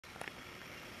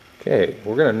Okay,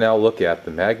 we're going to now look at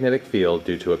the magnetic field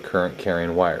due to a current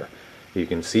carrying wire. You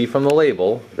can see from the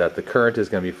label that the current is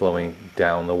going to be flowing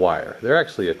down the wire. They're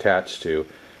actually attached to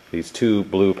these two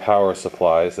blue power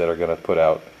supplies that are going to put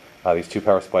out, these two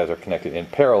power supplies are connected in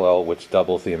parallel, which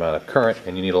doubles the amount of current,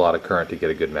 and you need a lot of current to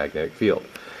get a good magnetic field.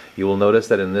 You will notice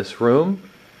that in this room,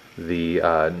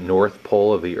 the north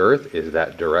pole of the Earth is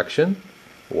that direction,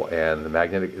 and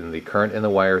the current in the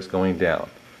wire is going down.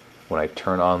 When I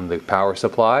turn on the power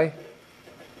supply,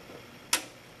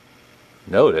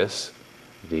 notice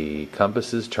the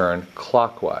compasses turn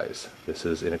clockwise. This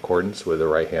is in accordance with the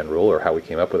right-hand rule, or how we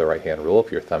came up with the right-hand rule. If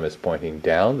your thumb is pointing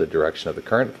down, the direction of the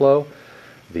current flow,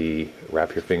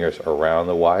 wrap your fingers around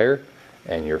the wire,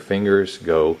 and your fingers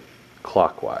go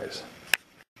clockwise.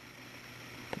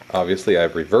 Obviously,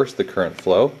 I've reversed the current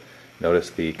flow. Notice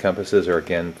the compasses are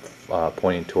again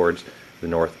pointing towards the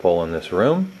north pole in this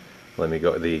room. Let me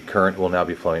go. The current will now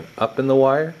be flowing up in the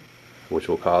wire, which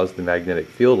will cause the magnetic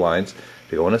field lines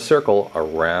to go in a circle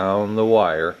around the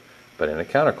wire, but in a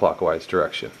counterclockwise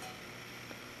direction.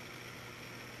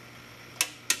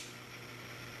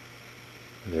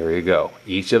 There you go.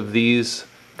 Each of these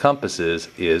compasses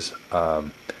is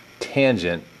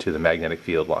tangent to the magnetic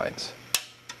field lines.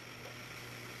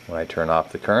 When I turn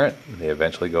off the current, they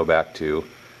eventually go back to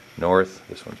north.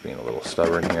 This one's being a little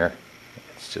stubborn here.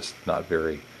 It's just not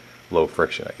very low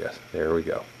friction, I guess. There we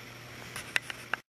go.